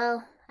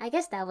 Well, I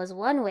guess that was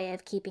one way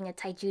of keeping a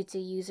taijutsu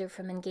user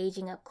from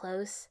engaging up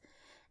close.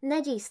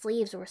 Neji's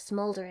sleeves were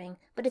smoldering,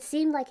 but it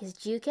seemed like his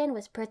juken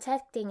was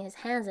protecting his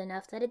hands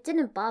enough that it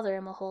didn't bother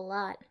him a whole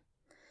lot.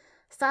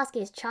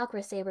 Sasuke's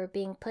chakra saber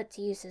being put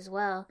to use as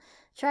well,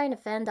 trying to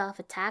fend off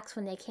attacks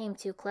when they came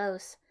too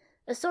close.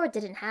 A sword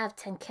didn't have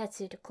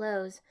tenketsu to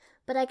close,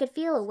 but I could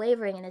feel a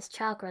wavering in his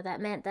chakra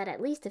that meant that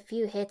at least a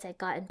few hits had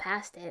gotten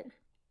past it.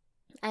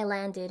 I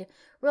landed,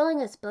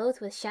 rolling us both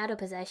with shadow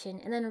possession,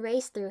 and then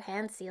raced through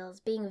hand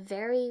seals, being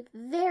very,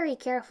 very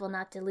careful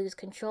not to lose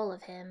control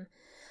of him.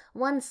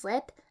 One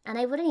slip, and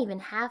I wouldn't even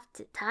have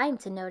time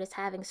to notice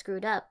having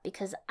screwed up,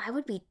 because I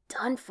would be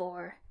done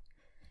for.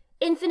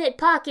 Infinite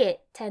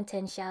Pocket!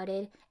 Tenten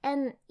shouted,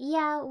 and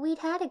yeah, we'd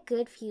had a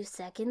good few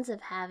seconds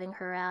of having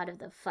her out of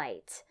the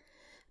fight.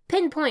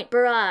 Pinpoint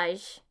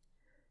Barrage!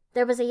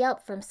 There was a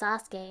yelp from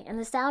Sasuke, and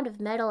the sound of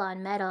metal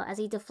on metal as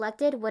he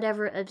deflected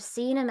whatever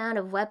obscene amount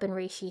of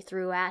weaponry she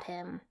threw at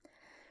him.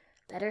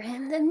 Better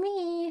him than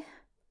me.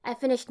 I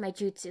finished my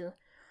jutsu.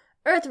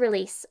 Earth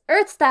Release!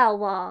 Earth-style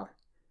wall!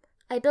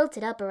 I built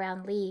it up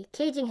around Lee,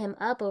 caging him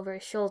up over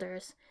his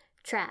shoulders.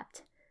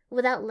 Trapped.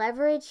 Without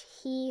leverage,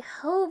 he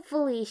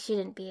hopefully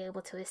shouldn't be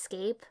able to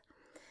escape.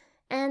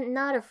 And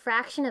not a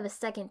fraction of a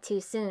second too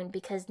soon,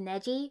 because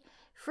Neji,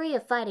 free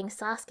of fighting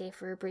Sasuke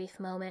for a brief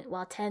moment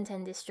while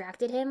Tenten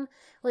distracted him,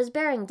 was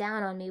bearing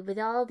down on me with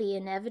all the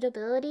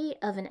inevitability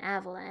of an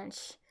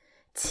avalanche.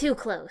 Too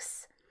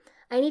close.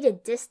 I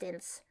needed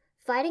distance.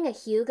 Fighting a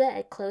Hyuga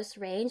at close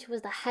range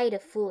was the height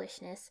of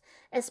foolishness,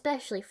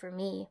 especially for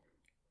me.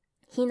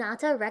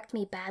 Hinata wrecked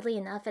me badly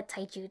enough at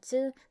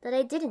taijutsu that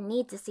I didn't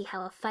need to see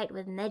how a fight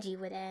with Neji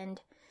would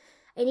end.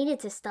 I needed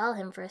to stall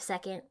him for a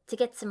second, to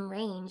get some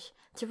range,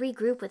 to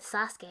regroup with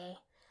Sasuke.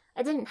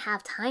 I didn't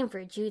have time for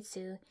a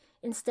jutsu.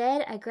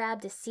 Instead, I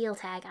grabbed a seal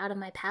tag out of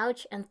my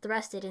pouch and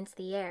thrust it into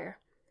the air.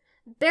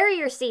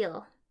 Barrier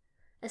seal!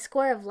 A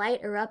square of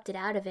light erupted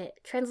out of it,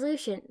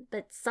 translucent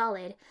but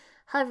solid,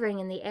 hovering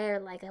in the air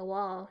like a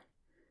wall.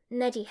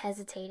 Neji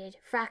hesitated,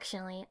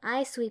 fractionally,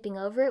 eyes sweeping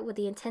over it with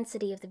the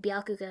intensity of the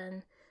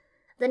Byakugan.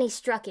 Then he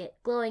struck it,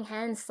 glowing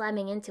hands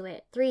slamming into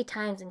it, 3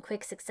 times in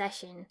quick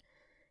succession.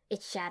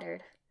 It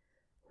shattered.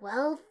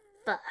 Well,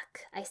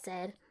 fuck, I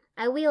said.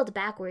 I wheeled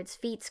backwards,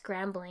 feet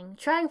scrambling,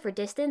 trying for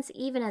distance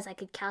even as I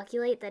could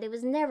calculate that it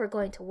was never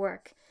going to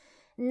work.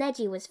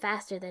 Neji was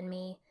faster than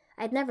me.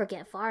 I'd never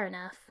get far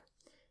enough.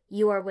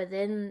 You are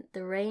within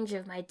the range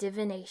of my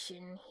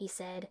divination, he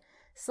said,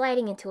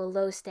 sliding into a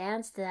low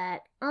stance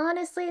that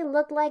honestly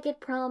looked like it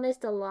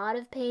promised a lot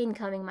of pain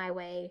coming my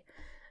way.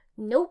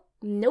 Nope,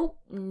 nope,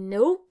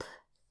 nope.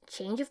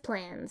 Change of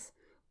plans.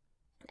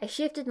 I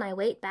shifted my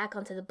weight back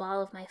onto the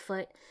ball of my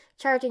foot,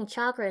 charging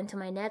chakra into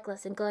my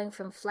necklace and going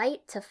from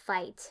flight to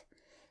fight.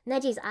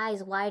 Neji's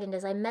eyes widened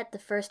as I met the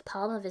first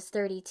palm of his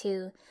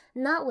 32,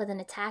 not with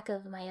an attack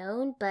of my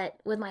own, but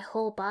with my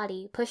whole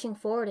body, pushing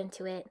forward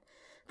into it.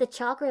 The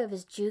chakra of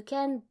his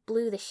juken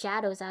blew the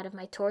shadows out of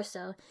my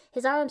torso,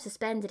 his arms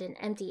suspended in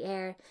empty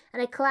air,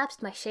 and I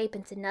collapsed my shape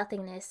into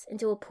nothingness,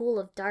 into a pool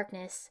of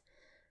darkness.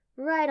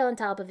 Right on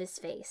top of his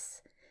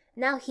face.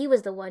 Now he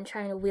was the one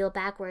trying to wheel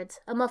backwards,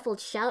 a muffled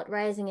shout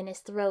rising in his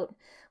throat.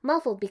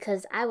 Muffled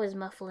because I was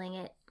muffling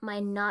it, my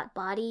not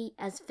body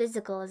as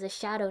physical as a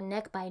shadow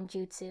neckbind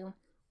jutsu.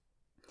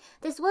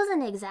 This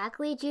wasn't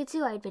exactly a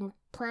jutsu I'd been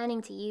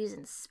planning to use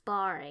in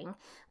sparring,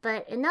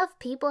 but enough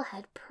people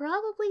had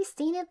probably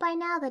seen it by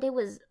now that it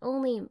was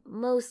only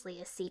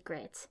mostly a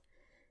secret.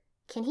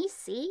 Can he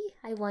see?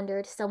 I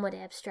wondered, somewhat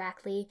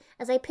abstractly,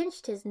 as I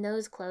pinched his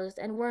nose closed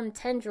and wormed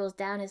tendrils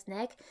down his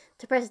neck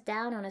to press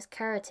down on his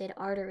carotid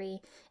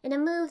artery, in a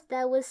move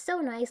that was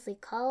so nicely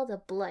called a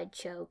blood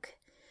choke.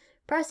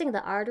 Pressing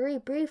the artery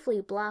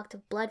briefly blocked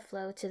blood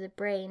flow to the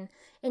brain,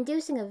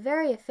 inducing a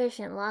very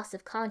efficient loss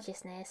of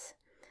consciousness.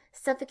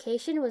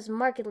 Suffocation was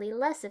markedly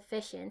less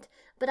efficient,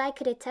 but I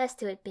could attest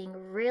to it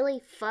being really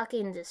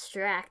fucking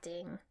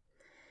distracting.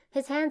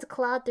 His hands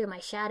clawed through my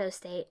shadow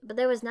state, but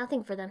there was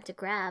nothing for them to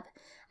grab.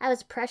 I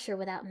was pressure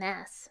without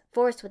mass,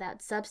 force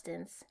without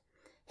substance.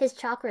 His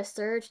chakra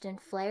surged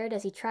and flared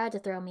as he tried to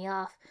throw me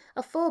off,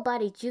 a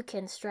full-body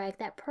Juken strike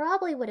that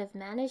probably would have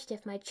managed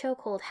if my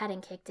chokehold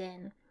hadn't kicked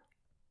in.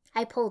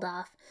 I pulled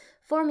off,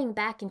 forming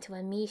back into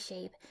a me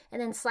shape,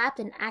 and then slapped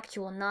an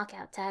actual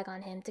knockout tag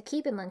on him to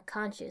keep him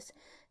unconscious,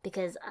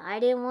 because I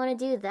didn't want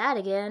to do that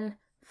again.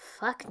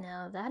 Fuck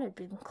no, that'd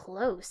been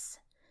close.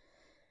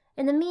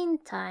 In the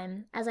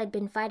meantime, as I'd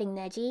been fighting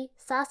Neji,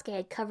 Sasuke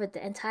had covered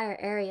the entire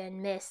area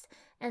in mist,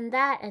 and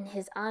that and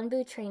his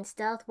Anbu-trained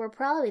stealth were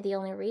probably the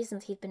only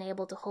reasons he'd been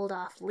able to hold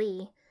off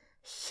Lee.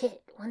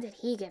 Shit, when did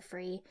he get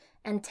free?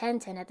 And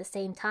Tenten at the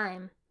same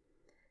time.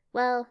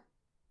 Well,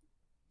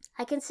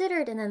 I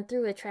considered and then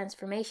threw a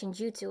transformation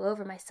jutsu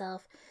over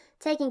myself,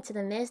 taking to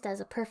the mist as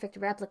a perfect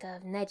replica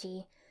of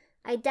Neji.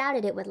 I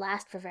doubted it would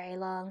last for very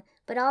long,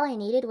 but all I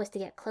needed was to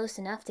get close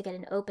enough to get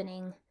an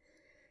opening.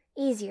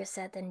 Easier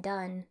said than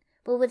done,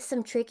 but with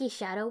some tricky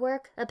shadow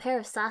work, a pair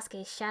of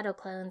Sasuke's shadow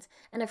clones,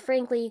 and a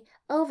frankly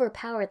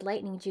overpowered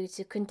lightning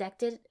jutsu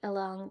conducted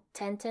along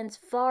Tenten's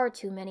far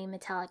too many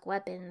metallic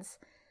weapons,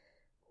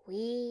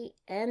 we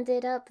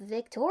ended up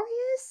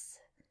victorious?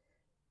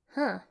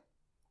 Huh.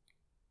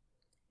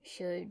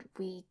 Should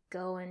we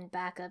go and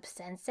back up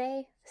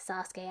Sensei?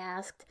 Sasuke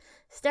asked,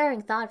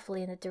 staring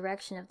thoughtfully in the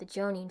direction of the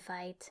Jonin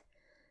fight.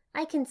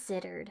 I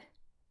considered.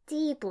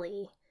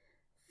 Deeply.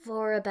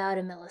 For about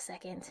a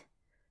millisecond.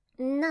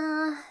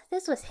 Nah,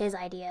 this was his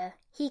idea.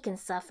 He can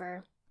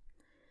suffer.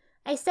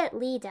 I set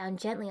Lee down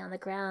gently on the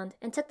ground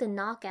and took the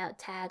knockout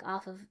tag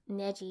off of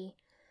Neji.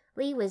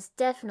 Lee was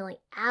definitely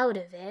out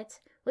of it,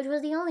 which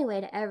was the only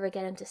way to ever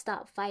get him to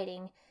stop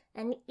fighting,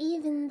 and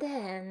even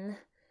then...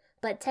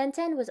 But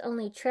Tenten was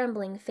only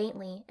trembling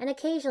faintly and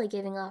occasionally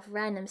giving off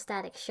random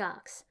static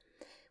shocks,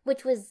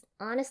 which was,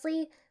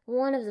 honestly,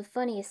 one of the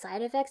funniest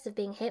side effects of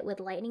being hit with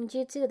lightning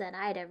jutsu that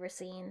I'd ever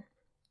seen.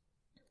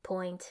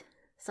 Point,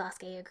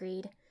 Sasuke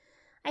agreed.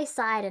 I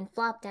sighed and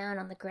flopped down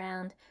on the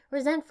ground,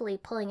 resentfully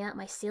pulling out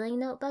my sealing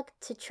notebook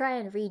to try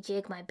and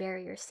rejig my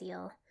barrier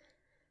seal.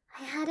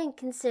 I hadn't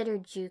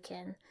considered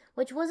Juken,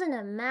 which wasn't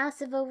a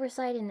massive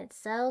oversight in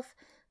itself,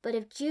 but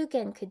if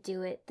Juken could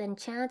do it, then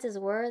chances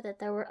were that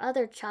there were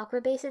other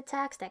chakra-based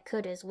attacks that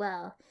could as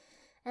well,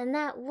 and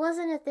that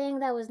wasn't a thing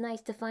that was nice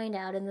to find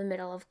out in the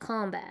middle of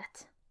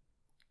combat.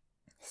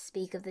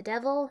 Speak of the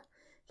devil,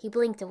 he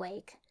blinked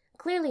awake,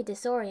 clearly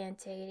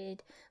disorientated,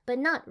 but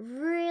not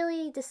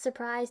really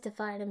surprised to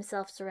find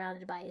himself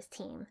surrounded by his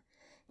team.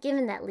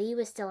 Given that Lee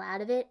was still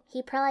out of it,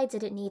 he probably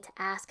didn't need to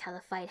ask how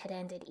the fight had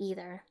ended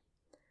either.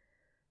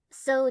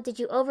 So, did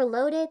you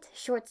overload it,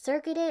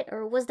 short-circuit it,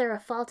 or was there a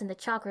fault in the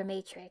chakra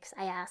matrix?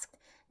 I asked,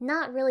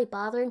 not really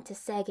bothering to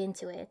seg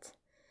into it.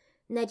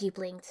 Neji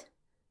blinked.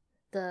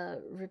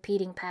 The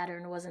repeating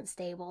pattern wasn't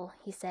stable,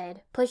 he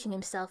said, pushing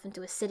himself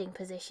into a sitting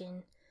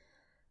position.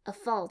 A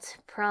fault,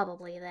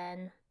 probably,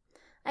 then.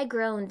 I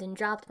groaned and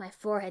dropped my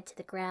forehead to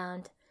the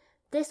ground.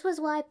 This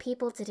was why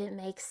people didn't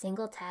make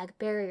single-tag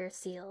barrier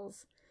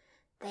seals.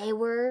 They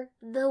were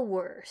the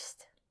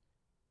worst.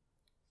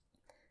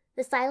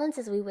 The silence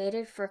as we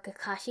waited for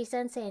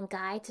Kakashi-sensei and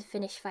Guy to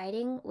finish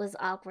fighting was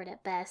awkward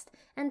at best,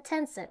 and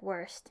tense at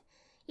worst,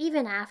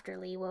 even after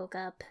Lee woke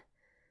up.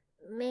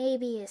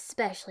 Maybe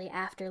especially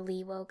after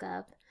Lee woke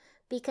up,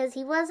 because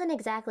he wasn't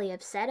exactly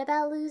upset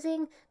about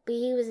losing, but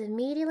he was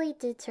immediately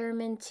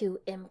determined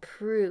to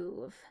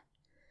improve.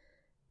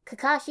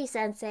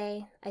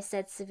 Kakashi-sensei, I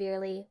said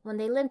severely, when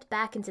they limped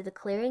back into the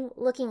clearing,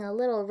 looking a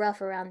little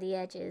rough around the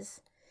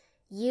edges.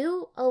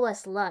 You owe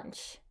us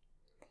lunch.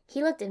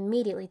 He looked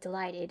immediately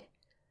delighted.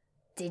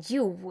 Did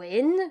you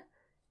win?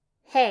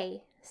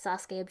 Hey,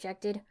 Sasuke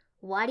objected.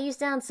 Why do you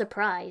sound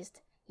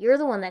surprised? You're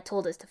the one that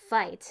told us to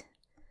fight.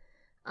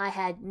 I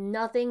had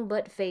nothing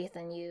but faith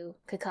in you,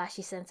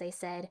 Kakashi-sensei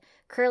said,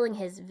 curling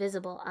his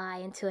visible eye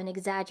into an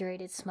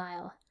exaggerated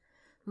smile.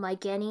 My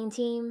Genin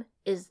team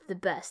is the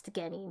best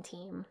Genin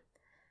team.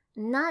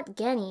 Not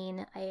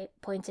Genin, I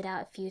pointed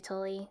out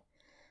futilely.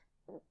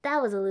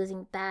 That was a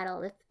losing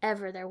battle, if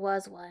ever there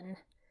was one.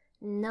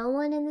 No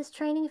one in this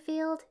training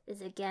field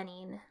is a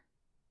Genin.